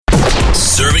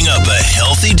Serving up a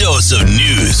healthy dose of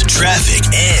news, traffic,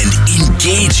 and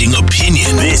engaging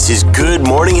opinion. This is Good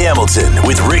Morning Hamilton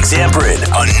with Rick Zamperin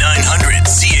on 900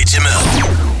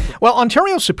 CHML. Well,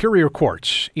 Ontario Superior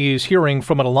Court is hearing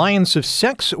from an alliance of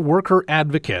sex worker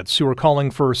advocates who are calling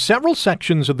for several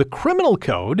sections of the Criminal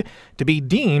Code to be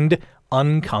deemed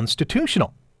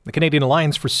unconstitutional. The Canadian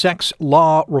Alliance for Sex Work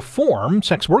Law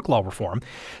Reform,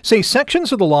 say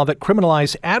sections of the law that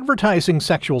criminalize advertising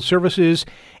sexual services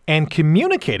and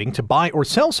communicating to buy or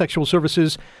sell sexual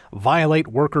services violate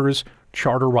workers'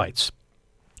 charter rights.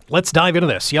 Let's dive into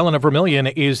this. Yelena Vermillion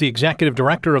is the Executive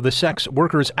Director of the Sex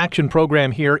Workers Action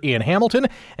Program here in Hamilton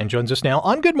and joins us now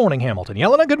on Good Morning Hamilton.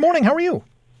 Yelena, good morning. How are you?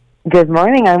 Good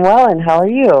morning. I'm well, and how are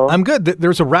you? I'm good.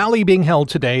 There's a rally being held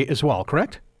today as well,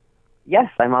 correct?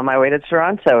 Yes, I'm on my way to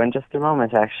Toronto in just a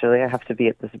moment, actually. I have to be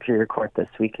at the Superior Court this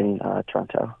week in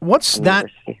Toronto. What's that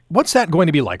going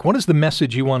to be like? What is the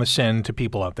message you want to send to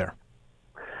people out there?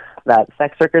 That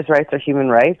sex workers' rights are human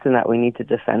rights and that we need to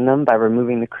defend them by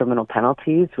removing the criminal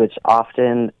penalties, which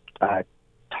often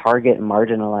target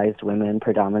marginalized women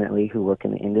predominantly who work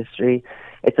in the industry.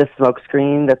 It's a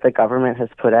smokescreen that the government has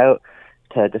put out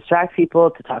to distract people,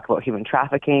 to talk about human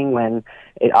trafficking, when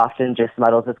it often just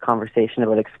muddles this conversation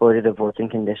about exploitative working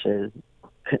conditions.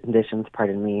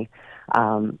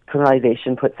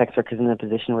 Criminalization puts sex workers in a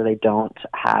position where they don't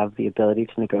have the ability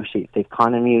to negotiate safe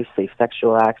condom use, safe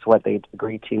sexual acts, what they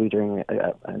agree to during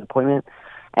an appointment.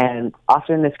 And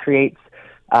often this creates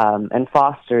and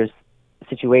fosters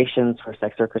situations where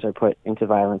sex workers are put into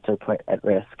violence or put at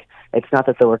risk. It's not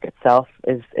that the work itself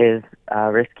is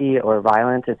risky or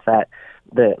violent, it's that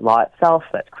the law itself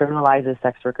that criminalizes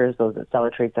sex workers, those that sell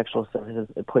or trade sexual services,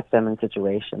 it puts them in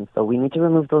situations. So we need to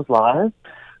remove those laws.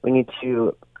 We need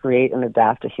to create and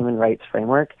adapt a human rights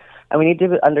framework. And we need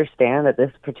to understand that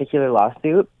this particular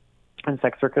lawsuit, and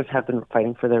sex workers have been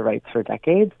fighting for their rights for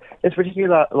decades, this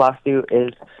particular lawsuit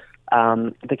is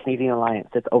the Canadian Alliance.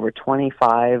 It's over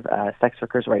 25 sex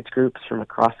workers' rights groups from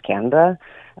across Canada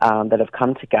that have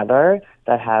come together,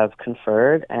 that have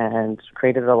conferred and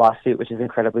created a lawsuit which is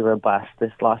incredibly robust.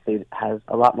 This lawsuit has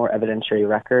a lot more evidentiary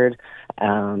record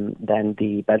than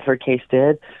the Bedford case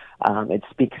did. It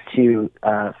speaks to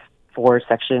four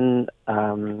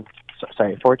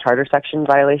charter section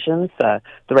violations: the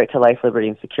right to life, liberty,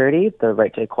 and security, the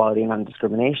right to equality and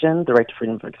non-discrimination, the right to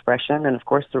freedom of expression, and of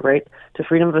course the right to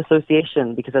freedom of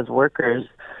association, because as workers,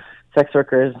 sex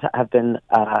workers have been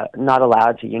not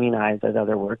allowed to unionize as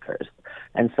other workers.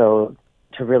 And so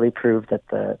to really prove that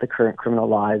the current criminal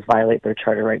laws violate their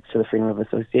charter rights to the freedom of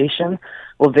association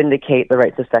will vindicate the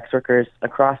rights of sex workers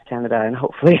across Canada and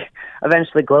hopefully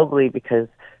eventually globally, because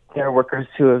there are workers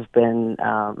who have been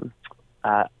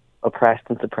oppressed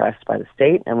and suppressed by the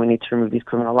state, and we need to remove these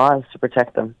criminal laws to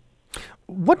protect them.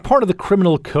 What part of the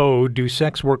criminal code do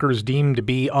sex workers deem to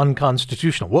be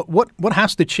unconstitutional? What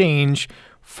has to change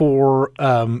for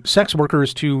sex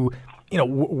workers to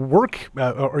work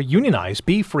or unionize,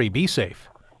 be free, be safe?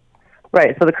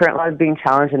 Right. So the current laws being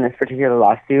challenged in this particular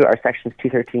lawsuit are sections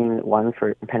 213.1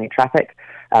 for impending traffic,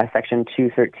 section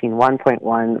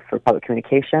 213.1.1 for public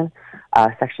communication,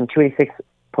 section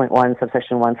 286.1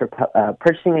 subsection 1 for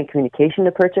purchasing and communication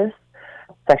to purchase,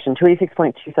 section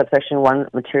 286.2 subsection 1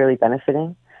 materially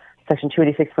benefiting, section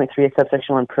 286.3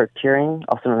 subsection 1 procuring,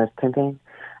 also known as pimping,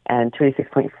 and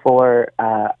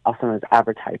 286.4 also known as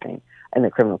advertising in the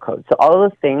criminal code. So all of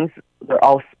those things, they're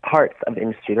all parts of the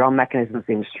industry. They're all mechanisms of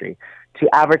the industry to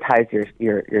advertise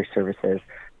your services,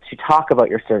 to talk about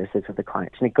your services with the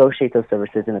client, to negotiate those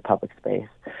services in a public space.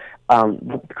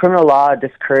 The criminal law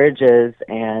discourages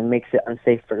and makes it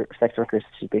unsafe for sex workers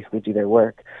to basically do their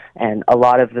work. And a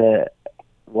lot of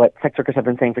what sex workers have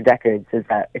been saying for decades is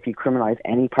that if you criminalize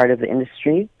any part of the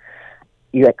industry,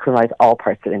 you criminalize all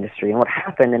parts of the industry. And what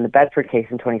happened in the Bedford case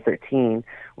in 2013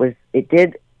 was it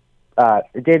did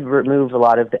remove a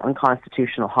lot of the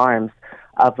unconstitutional harms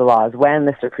of the laws when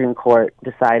the Supreme Court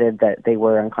decided that they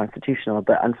were unconstitutional.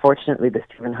 But unfortunately, the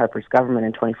Stephen Harper's government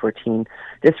in 2014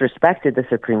 disrespected the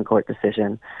Supreme Court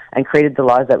decision and created the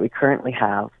laws that we currently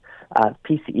have,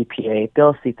 PCEPA,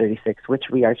 Bill C-36, which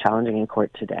we are challenging in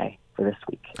court today for this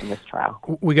week in this trial.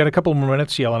 We got a couple more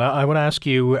minutes, Yelena. I want to ask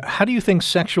you, how do you think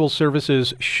sexual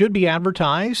services should be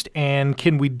advertised, and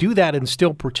can we do that and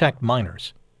still protect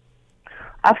minors?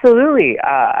 Absolutely.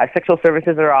 Sexual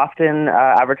services are often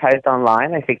advertised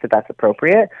online. I think that that's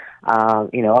appropriate.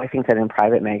 I think that in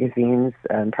private magazines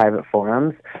and private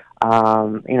forums,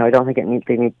 I don't think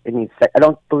I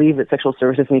don't believe that sexual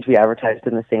services need to be advertised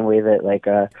in the same way that like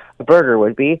a burger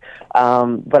would be.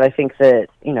 But I think that,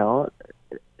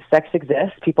 sex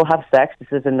exists. People have sex.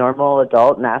 This is a normal,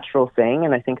 adult, natural thing.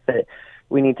 And I think that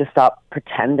We need to stop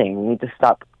pretending. We need to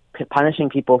stop punishing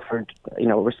people for,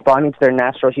 responding to their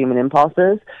natural human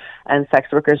impulses. And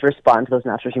sex workers respond to those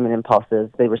natural human impulses.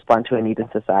 They respond to a need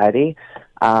in society.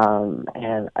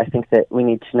 And I think that we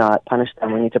need to not punish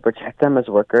them. We need to protect them as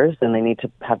workers, and they need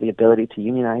to have the ability to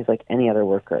unionize like any other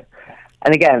worker.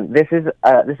 And again, this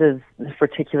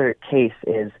particular case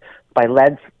is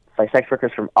led by sex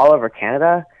workers from all over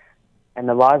Canada, and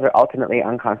the laws are ultimately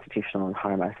unconstitutional and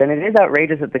harm us. And it is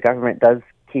outrageous that the government does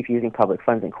keep using public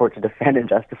funds in court to defend and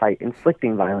justify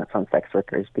inflicting violence on sex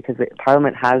workers, because the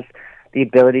Parliament has the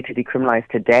ability to decriminalize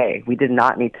today. We did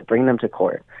not need to bring them to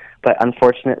court. But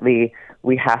unfortunately,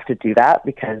 we have to do that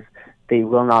because they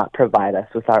will not provide us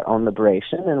with our own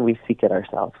liberation, and we seek it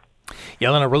ourselves.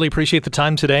 Yelena, I really appreciate the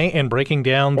time today and breaking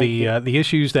down the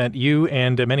issues that you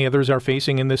and many others are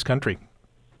facing in this country.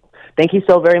 Thank you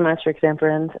so very much, Rick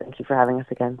Zamperin. Thank you for having us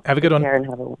again. Have a good one.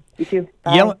 You too.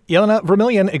 Bye. Yelena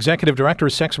Vermillion, Executive Director,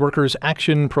 Sex Workers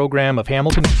Action Program of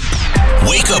Hamilton.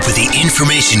 Wake up with the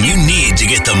information you need to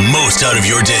get the most out of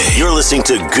your day. You're listening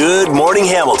to Good Morning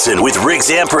Hamilton with Rick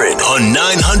Zamperin on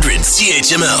 900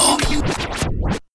 CHML.